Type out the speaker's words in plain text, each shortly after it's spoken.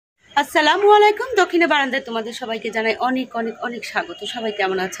আসসালামু আলাইকুম। দক্ষিণে বারান্দায় তোমাদের সবাইকে জানাই অনেক অনেক অনেক স্বাগত। সবাই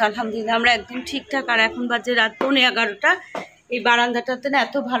কেমন আছে? আলহামদুলিল্লাহ আমরা একদম ঠিকঠাক। আর এখন বাজে রাত 11:15। এই বারান্দাটাতে না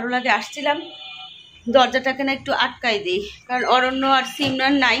এত ভালো লাগে, আসছিলাম দরজাটাকে না একটু আটকাই দিই, কারণ অরণ্য আর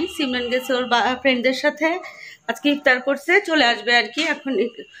সিমরান নাই। সিমরান গেছে ওর ফ্রেন্ডদের সাথে, আজকে ইফতার করছে, চলে আসবে আর কি। এখন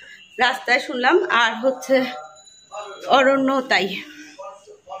রাস্তায় শুনলাম, আর হচ্ছে অরণ্য তাই।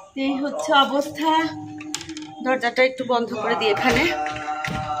 এই হচ্ছে অবস্থা, দরজাটা একটু বন্ধ করে দিই এখানে।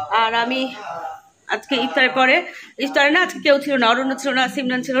 আর আমি আজকে ইফতারের পরে, ইফতারে না আজকে কেউ ছিল না, অরণ্য ছিল না,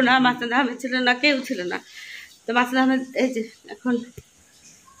 সিমরান ছিল না, মাসুদ আহমেদ ছিল না, কেউ ছিল না। তো মাসুদ আহমেদ এই যে এখন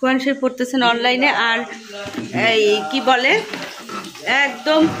কোরআন শরীফ পড়তেছেন অনলাইনে। আর এই কি বলে,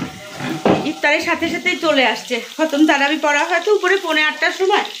 একদম ইফতারের সাথে সাথেই চলে আসছে। খতম তারাবি পড়া হয়তো উপরে 8:45-র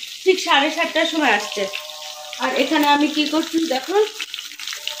সময়, ঠিক 7:30-র সময় আসছে। আর এখানে আমি কি করছি দেখো,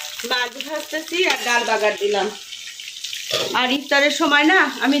 মাছ ভাজতেছি আর ডাল বাগার দিলাম। আর ইফতারের সময় না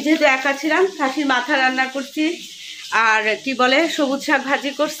আমি যেহেতু একা ছিলাম, খাসির মাথা রান্না করছি আর কি বলে সবুজ শাক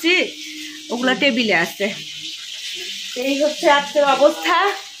ভাজি করছি, ওগুলো টেবিলে আছে। এই হচ্ছে আজকের অবস্থা।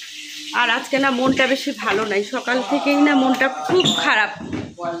 আর আজকে না মনটা বেশি ভালো নাই, সকাল থেকেই না মনটা খুব খারাপ।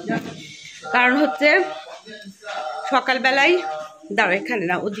 কারণ হচ্ছে সকালবেলায়, দাঁড়া এখানে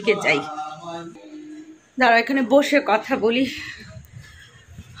না ওদিকে যাই, দাঁড়া এখানে বসে কথা বলি।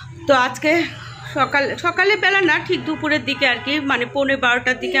 তো আজকে সকালের বেলা না, ঠিক দুপুরের দিকে আর কি, মানে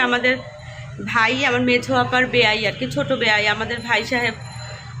 11:30-টার দিকে আমাদের ভাই, আমার মেঝো আপার বেয়াই আর কি, ছোট বেয়াই, আমাদের ভাই সাহেব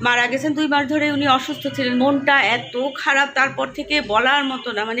মারা গেছেন। 2 মাস ধরে উনি অসুস্থ ছিলেন, মনটা এত খারাপ তারপর থেকে বলার মতো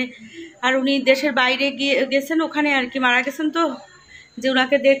না। মানে আর উনি দেশের বাইরে গেছেন, ওখানে আর কি মারা গেছেন। তো যে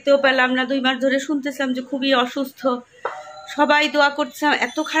ওনাকে দেখতেও পেলাম না, 2 মাস ধরে শুনতেছিলাম যে খুবই অসুস্থ, সবাই দোয়া করছে।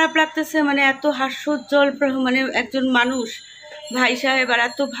 এত খারাপ লাগতেছে, মানে এত হাস্যোজ্জ্বল মানে একজন মানুষ ভাই সাহেব, আর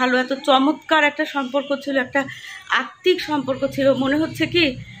এত ভালো, এত চমৎকার একটা সম্পর্ক ছিল, একটা আত্মিক সম্পর্ক ছিল। মনে হচ্ছে কি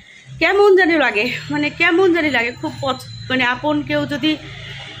কেমন জানি লাগে, মানে কেমন জানি লাগে খুব, মানে আপন কেউ যদি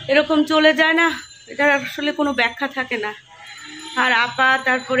এরকম চলে যায় না, এটার আসলে কোনো ব্যাখ্যা থাকে না। আর আপা,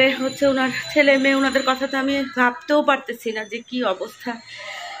 তারপরে হচ্ছে ওনার ছেলে মেয়ে, ওনাদের কথা তো আমি ভাবতেও পারতেছি না যে কি অবস্থা।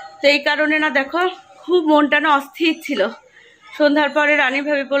 তো এই কারণে না দেখো খুব মনটা না অস্থির ছিল। সন্ধ্যার পরে রানী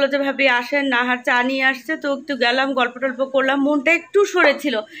ভাবি বললো যে ভাবি আসেন, নাহার চা নিয়ে আসছে, তো একটু গেলাম, গল্প টল্প করলাম, মনটা একটু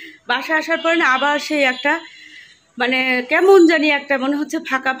সরেছিল। বাসায় আসার পরে না আবার সেই একটা মানে কেমন জানি একটা মনে হচ্ছে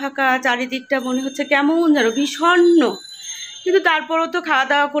ফাঁকা ফাঁকা, চারিদিকটা মনে হচ্ছে কেমন যেন বিষণ্ণ। কিন্তু তারপরও তো খাওয়া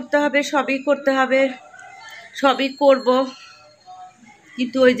দাওয়া করতে হবে, সবই করতে হবে, সবই করব।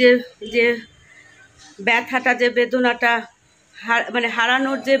 কিন্তু ওই যে ব্যথাটা, যে বেদনাটা, মানে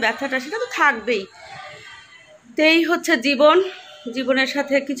হারানোর যে ব্যথাটা, সেটা তো থাকবেই। তো এই হচ্ছে জীবন, জীবনের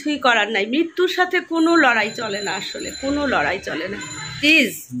সাথে কিছুই করার নাই। মৃত্যুর সাথে কোনো লড়াই চলে না, আসলে কোনো লড়াই চলে না।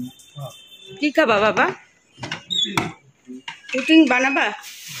 প্লিজ কি খাবা বাবা? পুডিং বানাবা?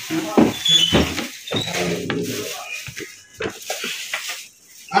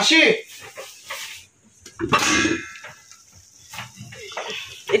 আসি।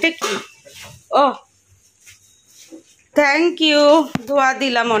 এটা কি? ও থ্যাংক ইউ, ধোয়া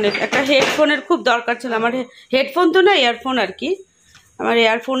দিলাম অনেক। একটা হেডফোনের খুব দরকার ছিল আমার, হেডফোন তো না ইয়ারফোন আর কি। আমার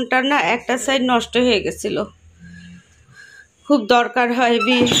ইয়ারফোনটার না একটা সাইড নষ্ট হয়ে গেছিল, খুব দরকার হয়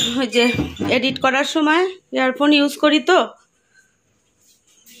ওই যে এডিট করার সময় ইয়ারফোন ইউজ করি। তো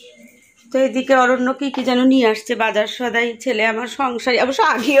এইদিকে অরণ্য কি যেন নিয়ে আসছে, বাজার সদাই, ছেলে আমার সংসারী, অবশ্য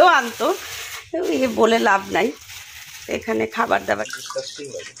আগেও আনতো, বলে লাভ নাই। এখানে খাবার দাবার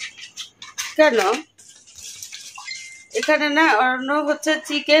কেন, এখানে না অরণ্য হচ্ছে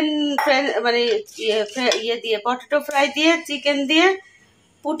চিকেন মানে ইয়ে দিয়ে, পটেটো ফ্রাই দিয়ে, চিকেন দিয়ে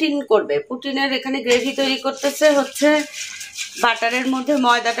পুটিন করবে। পুটিনের এখানে গ্রেভি তৈরি করতেছে, হচ্ছে বাটারের মধ্যে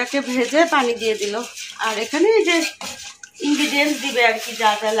ময়দাটাকে ভেজে পানি দিয়ে দিল। আর এখানে এই যে ইনগ্রিডিয়েন্টস দিবে আর কি,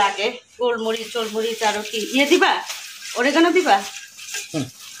 যা যা লাগে, গোলমরিচ চোলমরিচ, আরো কি ইয়ে দিবা, অরেগানো দিবা।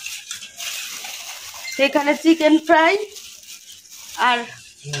 এখানে চিকেন ফ্রাই, আর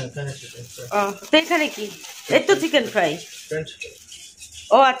তো এখানে কি, এই তো চিকেন ফ্রাই।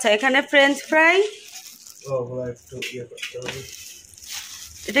 ও আচ্ছা, এখানে ফ্রেঞ্চ ফ্রাই।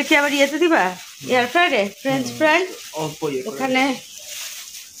 এটা কি আবার ইয়েতে দিবা, এয়ার ফ্রাইডে ফ্রেঞ্চ ফ্রাই।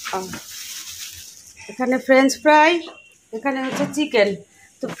 এখানে ফ্রেঞ্চ ফ্রাই, এখানে হচ্ছে চিকেন।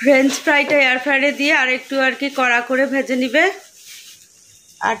 তো ফ্রেঞ্চ ফ্রাইটা এয়ার ফ্রাইডে দিয়ে আর একটু আর কি কড়া করে ভেজে নিবে।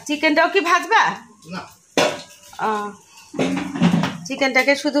 আর চিকেনটাও কি ভাজবা?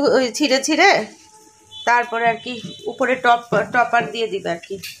 চিকেনটাকে শুধু ওই ছিঁড়ে ছিঁড়ে তারপরে আর কি উপরে টপার দিয়ে দিবে আর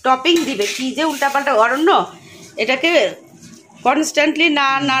কি, টপিং দিবে। কি যে উল্টাপাল্টা অরণ্য, এটাকে কনস্ট্যান্টলি না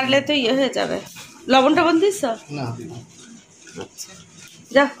নাড়লে তো ইয়ে হয়ে যাবে। লবণ টবণ দিস? আচ্ছা,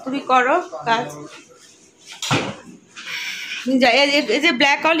 যা তুমি করো কাজ। এই যে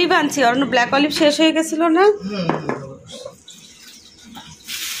ব্ল্যাক অলিভ আনছি, অন্য ব্ল্যাক অলিভ শেষ হয়ে গেছিল না?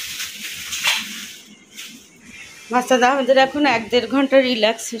 মাস্টার আমাদের এখন 1-1.5 ঘন্টা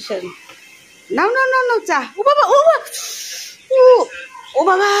রিল্যাক্সেশন। নাও নাও নাও নাও চা। ও বাবা, ও বাবা, ও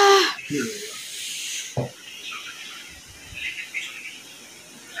বাবা,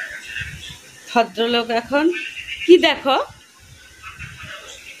 ভদ্রলোক এখন কি দেখো?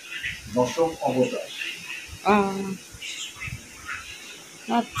 দশম অবতার।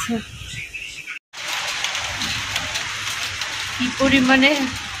 আচ্ছা, কি পরিমাণে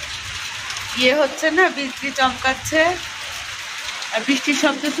ইয়ে হচ্ছে না, বৃষ্টি চমকাচ্ছে আর বৃষ্টির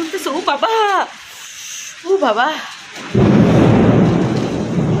শব্দ শুনতেছে। ও বাবা, ও বাবা,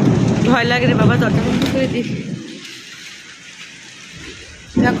 ভয় লাগে রে বাবা, দরজা বন্ধ করে দিই।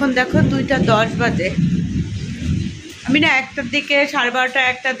 এখন দেখো 2টা 10 বাজে। আমি না 1টার দিকে, 12:30,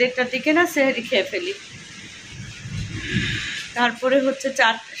 1টা 1:30টার দিকে না সেহরি খেয়ে ফেলি। তারপরে হচ্ছে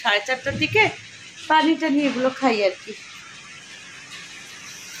 4-4:30টার দিকে পানিটা নিয়ে এগুলো খাই আর কি।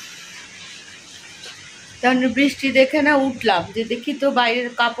 তাহলে বৃষ্টি দেখে না উঠলাম, যে দেখি তো বাইরের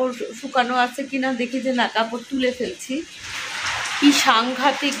কাপড় শুকানো আছে কিনা, দেখি যে না, কাপড় তুলে ফেলছি। কি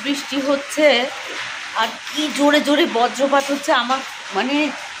সাংঘাতিক বৃষ্টি হচ্ছে আর কি জোরে জোরে বজ্রপাত হচ্ছে, আমার মানে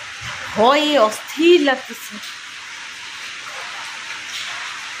ভয়ে অস্থির লাগতেছে।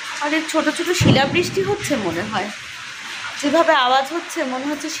 আর এই ছোট ছোট শিলাবৃষ্টি হচ্ছে মনে হয়, যেভাবে আওয়াজ হচ্ছে মনে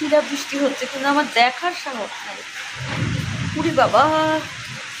হচ্ছে শিলাবৃষ্টি হচ্ছে, কিন্তু আমার দেখার সাহস নাই। উরি বাবা,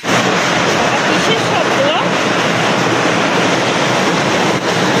 কিসের শব্দ?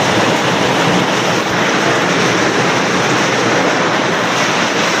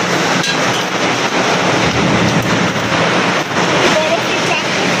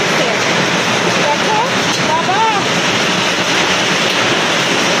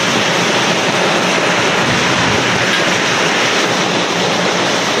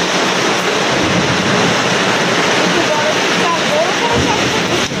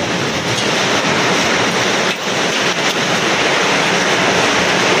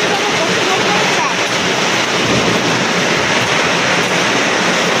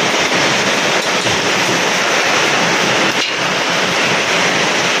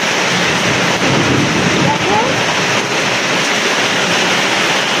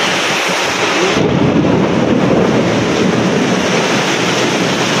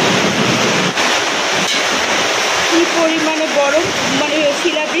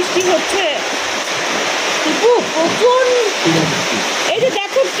 শিলাবৃষ্টি হচ্ছে প্রচুর। এই যে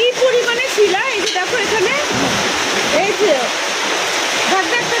দেখো কি পরিমাণে শিলা, এই যে দেখো এখানে, এই যে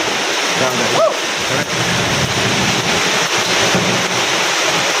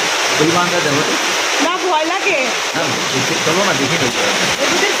না, ভয় লাগে। চলো না, দেখে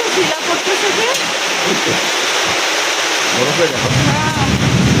এদের তো শিলা পড়তেছে যে।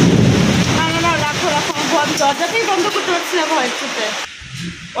 না না না, রাখো রাখো, আমি দরজাটাই বন্ধ করতে পারছি না ভয়ের চোটে।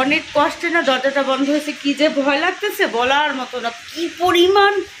 অনেক কষ্টে না দরজাটা বন্ধ হয়েছে, কি যে ভয় লাগতেছে বলার মতো না। কি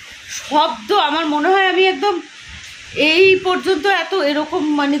পরিমাণ শব্দ, আমার মনে হয় আমি একদম এই পর্যন্ত এত এরকম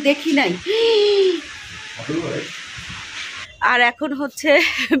মানে দেখি নাই। আর এখন হচ্ছে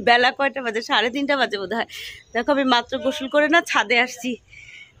বেলা কয়টা বাজে? 3:30 বাজে বোধ হয়। দেখো আমি মাত্র গোসল করে না ছাদে আসছি।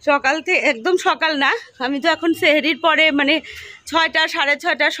 সকাল থেকে, একদম সকাল না, আমি তো এখন সেহরির পরে মানে 6টা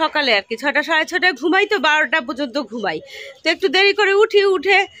 6:30 সকালে আর কি, 6টা 6:30 ঘুমাই, তো 12টা পর্যন্ত ঘুমাই। তো একটু দেরি করে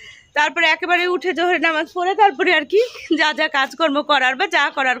উঠে তারপরে একেবারে উঠে জোহরের নামাজ পড়ে তারপরে আর কি যা যা কাজকর্ম করার বা যা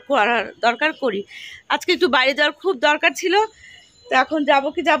করার দরকার করি। আজকে একটু বাইরে যাওয়ার খুব দরকার ছিল, তো এখন যাবো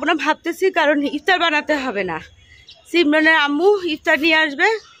কি যাবো না ভাবতেছি, কারণ ইফতার বানাতে হবে না। সিমরানের আম্মু ইফতার নিয়ে আসবে,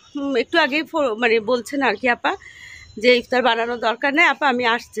 একটু আগেই মানে বলছেন আর কি আপা, যে ইফতার বানানোর দরকার নেই আপা, আমি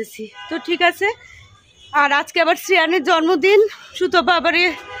আসতেছি। তো ঠিক আছে। আর আজকে আবার শ্রেয়ানের জন্মদিন, সুতপা আবার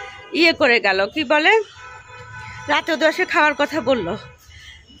ইয়ে করে গেল, কি বলে, রাতে ওদের এসে খাওয়ার কথা বলল।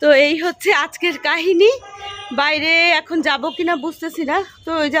 তো এই হচ্ছে আজকের কাহিনী। বাইরে এখন যাব কিনা বুঝতেছি না।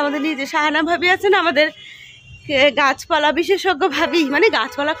 তো ওই যে আমাদের নিজে শাহানা ভাবি আছে না, আমাদের গাছপালা বিশেষজ্ঞ ভাবি, মানে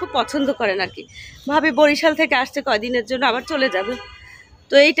গাছপালা খুব পছন্দ করেন আর কি। ভাবি বরিশাল থেকে আসছে কয়দিনের জন্য, আবার চলে যাবে।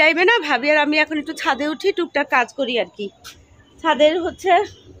 তো এই টাইমে না ভাবি আর আমি এখন একটু ছাদে উঠি, টুকটাক কাজ করি আর কি। ছাদের হচ্ছে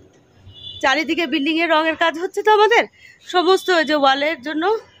চারিদিকে বিল্ডিংয়ের রঙের কাজ হচ্ছে, তো আমাদের সমস্ত ওই যে ওয়ালের জন্য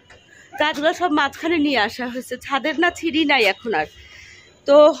কাজগুলো সব মাঝখানে নিয়ে আসা হয়েছে। ছাদের না ছিঁড়ি নাই এখন আর।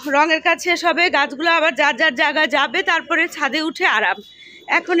 তো রঙের কাজ শেষ হবে, গাছগুলো আবার যার যার জায়গায় যাবে, তারপরে ছাদে উঠে আরাম।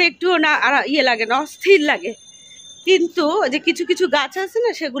 এখন একটু না ইয়ে লাগে না, অস্থির লাগে। কিন্তু যে কিছু কিছু গাছ আছে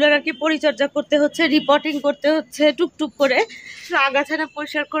না, সেগুলোর আর কি পরিচর্যা করতে হচ্ছে, রিপোর্টিং করতে হচ্ছে টুকটুক করে। আগাছানা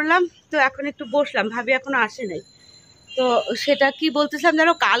পরিষ্কার করলাম, তো এখন একটু বসলাম, ভাবি এখনো আসে নাই। তো সেটা কি বলতেছিলাম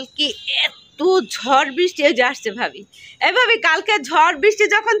জানো, কালকে এত ঝড় বৃষ্টি এই যে আসছে ভাবি। এই ভাবি কালকে ঝড় বৃষ্টি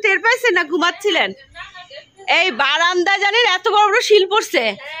যখন টের পাইছেন না ঘুমাচ্ছিলেন, এই বারান্দা জানেন এত বড় বড় শিল পড়ছে।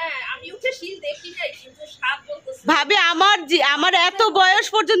 ভাবি আমার এত বয়স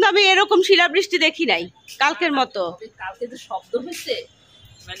পর্যন্ত আমি এরকম শিলাবৃষ্টি দেখি নাই কালকের মতো। কালকে যে শব্দ হয়েছে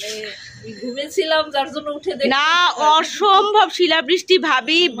মানে ঘুমেছিলাম যার জন্য উঠে দেখি না, অসম্ভব শিলাবৃষ্টি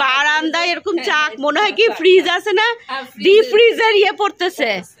ভাবি। বারান্দায় এরকম চাক মনে হয় কি ফ্রিজ আছে না, ডিপ ফ্রিজের ইয়ে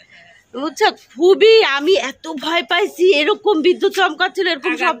পড়তেছে বুঝছো। খুবই আমি এত ভয় পাইছি, এরকম বিদ্যুৎ চমকাচ্ছিল,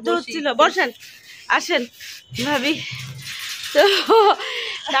 এরকম শব্দ হচ্ছিল। বসেন, আসেন ভাবি। তো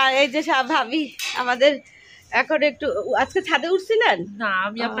এই যে ভাবি আমাদের এখন একটু আজকে ছাদে উঠছিলেন না,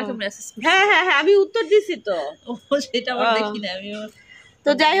 আমি আপনাকে মেসেজ হ্যাঁ হ্যাঁ হ্যাঁ আমি উত্তর দিছি তো, সেটা আবার দেখি না আমি।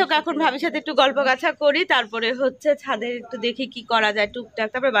 তো যাই হোক এখন ভাবির সাথে একটু গল্প গাছা করি, তারপরে হচ্ছে ছাদে একটু দেখি কি করা যায় টুকটাক,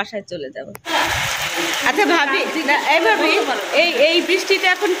 তারপরে বাসায় চলে যাব। আচ্ছা ভাবি, এই ভাবি এই বৃষ্টিটা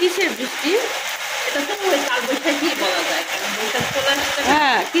এখন কিসের বৃষ্টি? এটা তো ওই কালবৈশাখী বলা যায়, কারণ বৈশাখ চলে আসছে।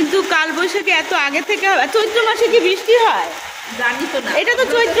 হ্যাঁ, কিন্তু কালবৈশাখী এত আগে থেকে হয়? চৈত্র মাসে কি বৃষ্টি হয়? জানি তো না, এটা তো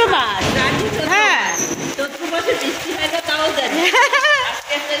চৈত্র মাস। জানি তো। হ্যাঁ, চৈত্র মাসে বৃষ্টি হয় না তাও জানি।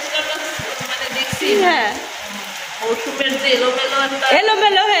 মানে দেখছি হ্যাঁ মৌসুমের যে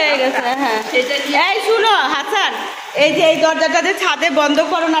এলোমেলো হয়ে গেছে। হ্যাঁ, এই শুনো হাসান, এই যে এই দরজাটাতে ছাদে বন্ধ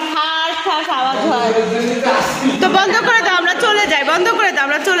করো না, ঠাস ঠাস আওয়াজ হয়। তো বন্ধ করে দাও, আমরা চলে যাই। বন্ধ করে দাও,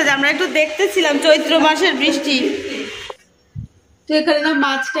 আমরা চলে যাই। আমরা একটু দেখতেছিলাম চৈত্র মাসের বৃষ্টি। তো এখানে না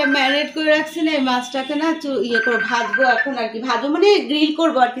মাছটা ম্যারিনেট করে রাখছি না, এই মাছটাকে না ইয়ে করে ভাজবো এখন আর কি। ভাজবো মানে গ্রিল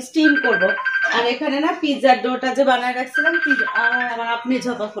করবো আর কি, স্টিম করবো। আর এখানে না পিৎজার ডোটা যে বানায় রাখছিলাম, আমার আপনি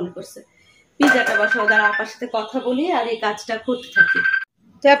ঝপা ফোন করছে, পিৎজাটা বসাও। দাঁড়া আপার সাথে কথা বলি আর এই কাজটা করতে থাকি।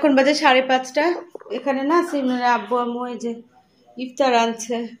 তো এখন বাজে 5:30। এখানে না সিমরানের আব্বু আম্মু এই যে ইফতার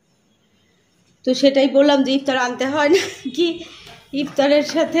আনছে, তো সেটাই বললাম যে ইফতার আনতে হয় না কি, ইফতারের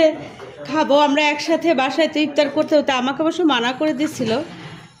সাথে খাবো আমরা একসাথে। বাসায় তো ইফতার করতে হতো, আমাকে অবশ্য মানা করে দিচ্ছিল।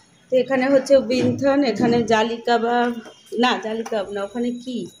 তো এখানে হচ্ছে বিনথন, এখানে জালি কাবাব, না জালি কাবাব না, ওখানে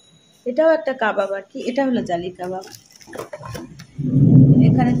কি এটাও একটা কাবাব আর কি, এটা হলো জালি কাবাব।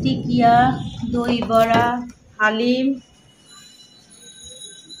 এখানে টিকিয়া, দই বড়া, হালিম,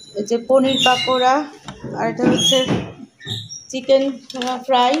 এই যে পনির পাকোড়া, আর এটা হচ্ছে চিকেন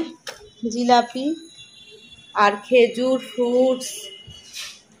ফ্রাই, জিলাপি, আর খেজুর, ফ্রুটস।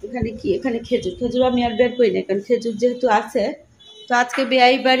 এখানে কি, এখানে খেজুর আমি আর বের করি না, কারণ খেজুর যেহেতু আছে। তো আজকে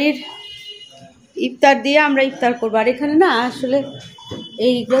বেয়াই বাড়ির ইফতার দিয়ে আমরা ইফতার করবো। আর এখানে না আসলে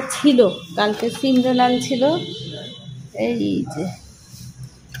এইগুলো ছিল, কালকে সিমরান আনছিল এই যে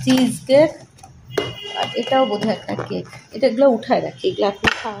চিজ কেক, আর এটাও বোধহয় একটা কেক। এগুলো উঠায় রাখি, এগুলো এখন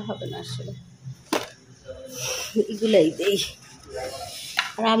খাওয়া হবে না আসলে, এগুলাই দেই।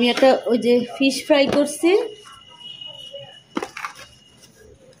 আর আমি একটা ওই যে ফিশ ফ্রাই করছি,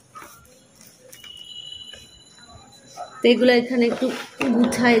 তো এগুলো এখানে একটু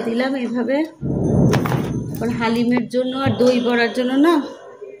গুছাই দিলাম এইভাবে। এখন হালিমের জন্য আর দই বড়ার জন্য না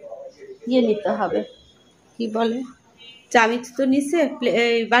ইয়ে নিতে হবে, কি বলে, চামিচ তো নিচে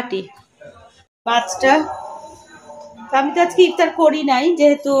বাটি। মাছটা আমি তো আজকে ইফতার করি নাই,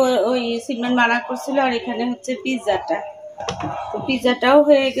 যেহেতু ওই সিমরান মানা করছিল। আর এখানে হচ্ছে পিৎজাটা, তো পিৎজাটাও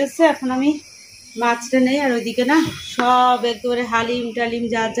হয়ে গেছে। এখন আমি মাছটা নেই, আর ওইদিকে না সব একেবারে হালিম টালিম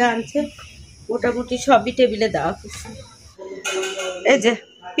যা যা আনছে মোটামুটি সবই টেবিলে দেওয়া কিছু। এই যে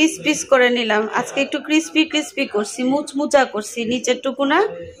পিস পিস করে নিলাম। আজকে একটু ক্রিস্পি ক্রিস্পি করছি, মুচমুচা করছি, নিচের টুকু না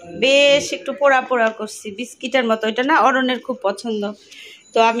বেশ একটু পোড়া পোড়া করছি, বিস্কিটের মতো। এটা না অরণের খুব পছন্দ,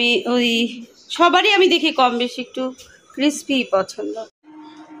 তো আমি ওই সবারই আমি দেখি কম বেশি একটু ক্রিস্পি পছন্দ।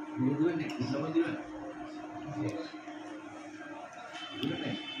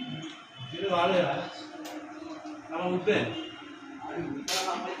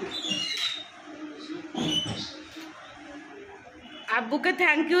 আব্বুকে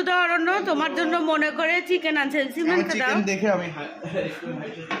থ্যাংক ইউ দাও অরণ্য, তোমার জন্য মনে করে চিকেন আনছে। সিমরানকে দাও।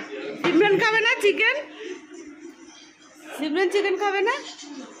 সিমরান খাবে না চিকেন? সিমরান চিকেন খাবে না?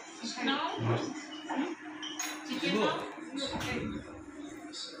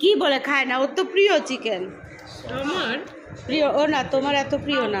 কি বলে খায় না? ওর তো প্রিয় চিকেন। আমার প্রিয় ও না, তোমার এত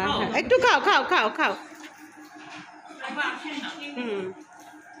প্রিয় না। একটু খাও খাও খাও খাও।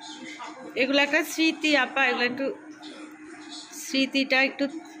 এগুলো একটা স্মৃতি আপা, এগুলো একটু স্মৃতিটা একটু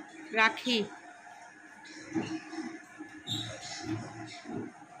রাখি।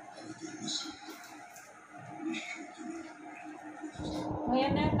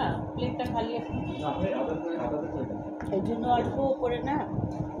 প্লেটটা খালি এই জন্য অল্প করে না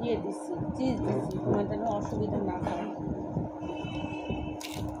ইয়ে দিচ্ছি, চিজ দিচ্ছি, তোমার যেন অসুবিধা না হয়।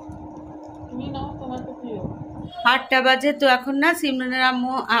 8টা বাজে তো এখন না সিমরানের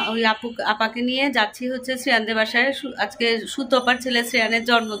আম্মু ওই আপাকে নিয়ে যাচ্ছি হচ্ছে শ্রেয়ানদের বাসায়। আজকে সুতপার ছেলে শ্রেয়ানের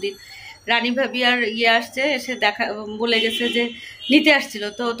জন্মদিন। রানী ভাবি আর আসছে, এসে দেখা বলে গেছে যে নিতে আসছিল,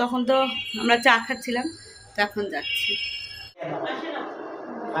 তো তখন তো আমরা চা খাচ্ছিলাম, তো এখন যাচ্ছি।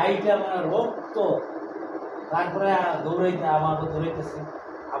 তারপরে দৌড়াইতেছে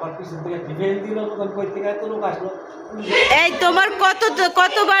আবার পিছন থেকে ডিফেন্স দিল, কই থেকে এত লোক আসলো। এই তোমার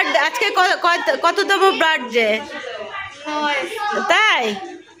কতবার আজকে কততম বার্থডে? তাই?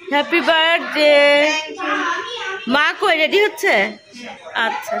 Happy birthday. মা কই রেডি হচ্ছে?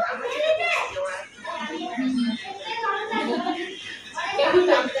 আচ্ছা।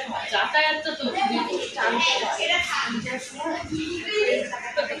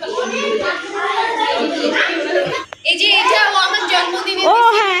 এই যে এটা আমার জন্মদিনে ও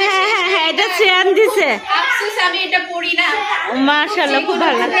হ্যাঁ হ্যাঁ হ্যাঁ হ্যাঁ, এটা শ্রেয়ান দিছে। আফসোস আমি এটা পরি না। মাশাআল্লাহ, খুব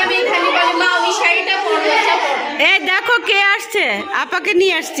ভালো লাগে। আমি খালি বলি মা ওই শাড়িটা পরো, এটা পরো। এই দেখো কে আসছে, আপাকে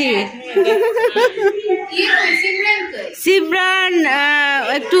নিয়ে আসছি। কি কই সিমরান কই? সিমরান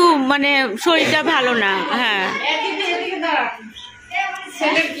একটু মানে শরীরটা ভালো না। হ্যাঁ, এদিকে দাঁড়া।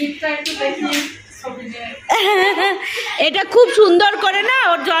 ছেলের গিফটটা একটু দেখি। এটা খুব সুন্দর করে না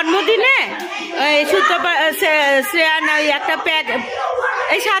ওর জন্মদিনে এই সুতপা শ্রেয়ান ওই একটা প্যাক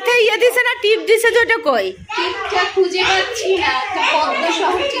এই সাথে দিছে না, টিপ দিছে, যেটা কই টিপটা খুঁজে পাচ্ছি না। একটা পদ্ম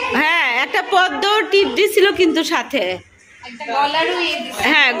সহ টিপ। হ্যাঁ, একটা পদ্ম টিপ দিছিল কিন্তু সাথে একটা গলারও দিছে।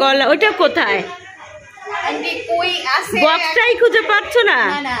 হ্যাঁ, গলা ওটা কোথায়? আন্টি কই আছে? বক্সটাই খুঁজে পাচ্ছ না?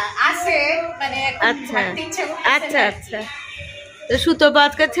 না না আছে, মানে আচ্ছা আচ্ছা আচ্ছা। আচ্ছা। তো সুতপা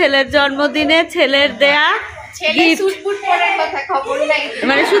আজকে ছেলের জন্মদিনে ছেলের দেয়া ছেলে গিফট, স্যুট বুট পরার কথা খবর নাই।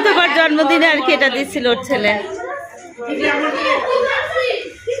 মানে সুতপার জন্মদিনে আর কি এটা দিছিল ওর ছেলে।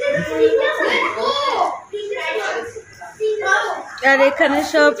 আর এখানে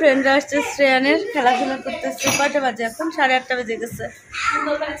সব ফ্রেন্ডরা আসছে শ্রেয়ানের, খেলাধুলা করতেছে। কয়টা বাজে এখন? 8:30 বেজে গেছে।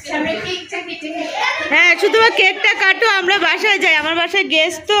 আমরা কেকটা কেটে নিই। হ্যাঁ, শুধু কেকটা কাটো, আমরা বাসায় যাই, আমার বাসায়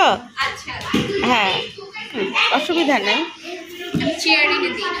গেস্ট তো। আচ্ছা হ্যাঁ, অসুবিধা নেই। আমি চেয়ার এনে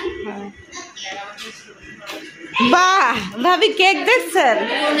দিই না। বাহ ভাবি, কেক দেখছেন?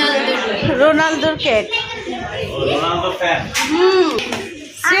 রোনালদোর কেক। Ronaldo fan.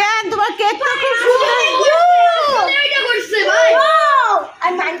 শ্রেয়ান, তোমার কেক তো খুব সুন্দর। এটা করছে ভাই।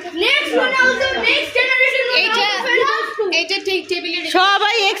 Next Ronaldo, next generation. এটা ঠিক টেবিলে রেখে।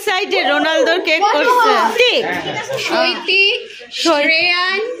 সবাই এক্সাইটেড, রোনালদোর কেক করছে। ঠিক, শৈতিক,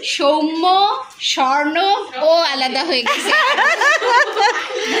 শ্রেয়ান, সৌম্য, স্বর্ণ ও আলাদা হয়ে গেছে।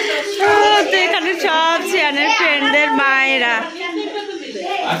 তো এখানে সব শ্রেয়ানের ফ্রেন্ডদের মায়েরা।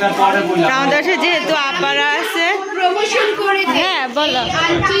 আচ্ছা, পরে বললাম আমাদের সাথে যেহেতু আপারা আছে। প্রমোশন করে দেই। হ্যাঁ, বলো।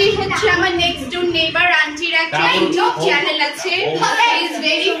 আন্টি হচ্ছে আমার নেক্সট ডোর নেইবার। আন্টির একটা ইউটিউব চ্যানেল আছে, ইজ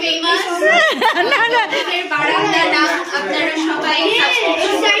ভেরি ফেমাস। না না, বারান্দা নাম, আপনারা সবাই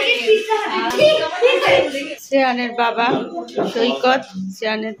শ্রেয়ানের বাবা সৈকত,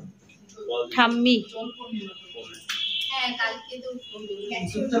 শ্রেয়ানের ঠাম্মি। হ্যাঁ, কালকে তো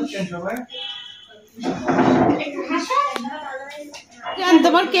সবাই। শ্রেয়ান,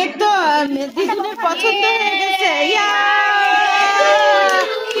 তোমার কেক তো দিদুনের পছন্দ হয়ে গেছে।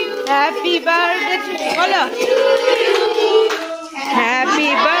 হ্যাপি বার্থডে, বলো happy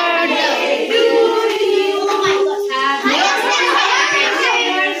birthday.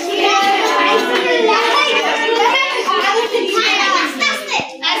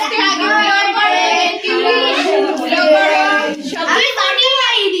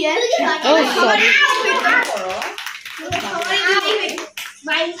 Oh, sorry.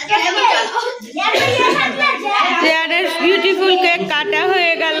 শ্রেয়ানের beautiful cake কাটা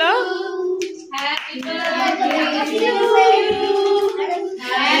হয়ে গেল।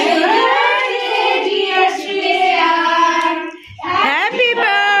 Happy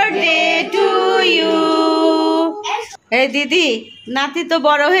birthday to you. এই দিদি, নাতি তো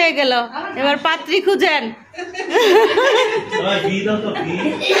বড় হয়ে গেল, এবার পাত্রী খুঁজেন।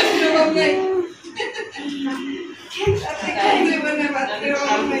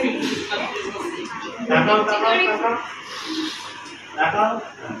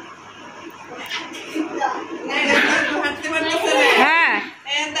 হ্যাঁ,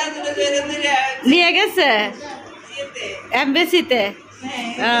 নিয়ে গেছে এমবেসিতে।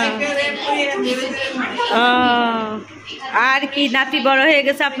 আর কি, নাতি বড় হয়ে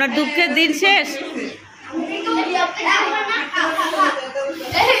গেছে, আপনার দুঃখের দিন শেষ।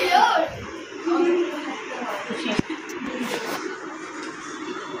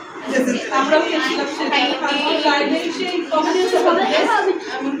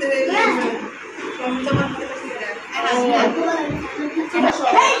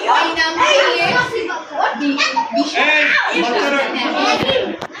 ওই নাম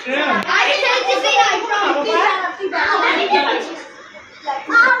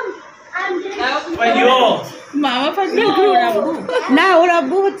মামা পাশে না ওর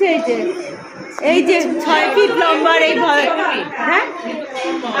আব্বু হচ্ছে এই যে 6 ফিট লম্বার এই হ্যাঁ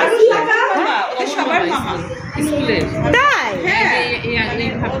সবার মামা স্কুলের তাই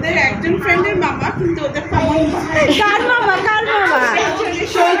ওদের একজন ফ্রেন্ডের মামা, কিন্তু ওদের কার মামা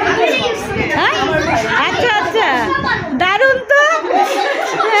হ্যাঁ? আচ্ছা আচ্ছা, দারুণ তো।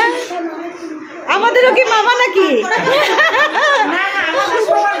 আমাদেরও কি মামা নাকি?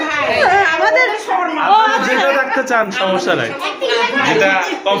 আমাদের যেটা রাখতে চান সমস্যা নাই, যেটা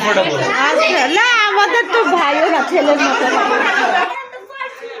কমফোর্টেবল। আচ্ছা, না আমাদের তো ভাইও না, ছেলের মতো।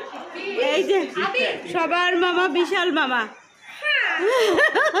 এই যে সবার মামা, বিশাল মামা,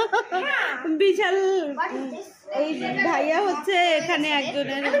 বিশাল। এই ভাইয়া হচ্ছে এখানে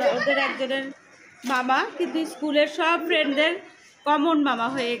ওদের একজনের মামা, কিন্তু স্কুলের সব ফ্রেন্ডদের কমন মামা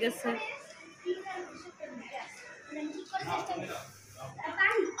হয়ে গেছে।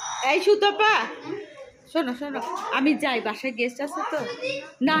 এই সুতপা, শোনো আমি যাই, বাসায় গেস্ট আছে তো।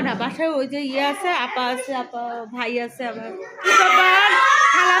 না বাসায় ওই যে ইয়ে আছে, আপা আছে, ভাই আছে আমার। সুতপার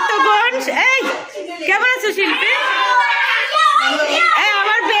খালাতো বোন। এই কেমন আছো শিল্পী? এই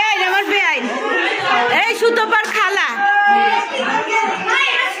আমার বেআইন এই সুতপার খালা।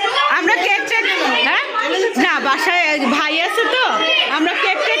 আমরা কেক হ্যাঁ, না বাসায় ভাই আছে তো, আমরা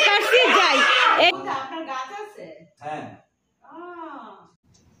কেক কাটছি, যাই।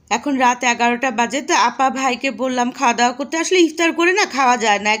 এখন রাত 11টা বাজে, তো আপা ভাইকে বললাম খাওয়া দাওয়া করতে। আসলে ইফতার করে না খাওয়া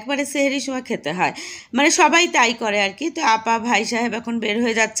যায় না, একবারে সেহরির সময় খেতে হয়, মানে সবাই তাই করে আর কি। তো আপা ভাই সাহেব এখন বের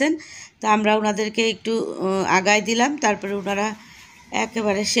হয়ে যাচ্ছেন, তো আমরা ওনাদেরকে একটু আগায় দিলাম। তারপরে ওনারা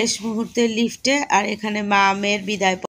একেবারে শেষ মুহূর্তে লিফটে, আর এখানে মা মেয়ের বিদায়।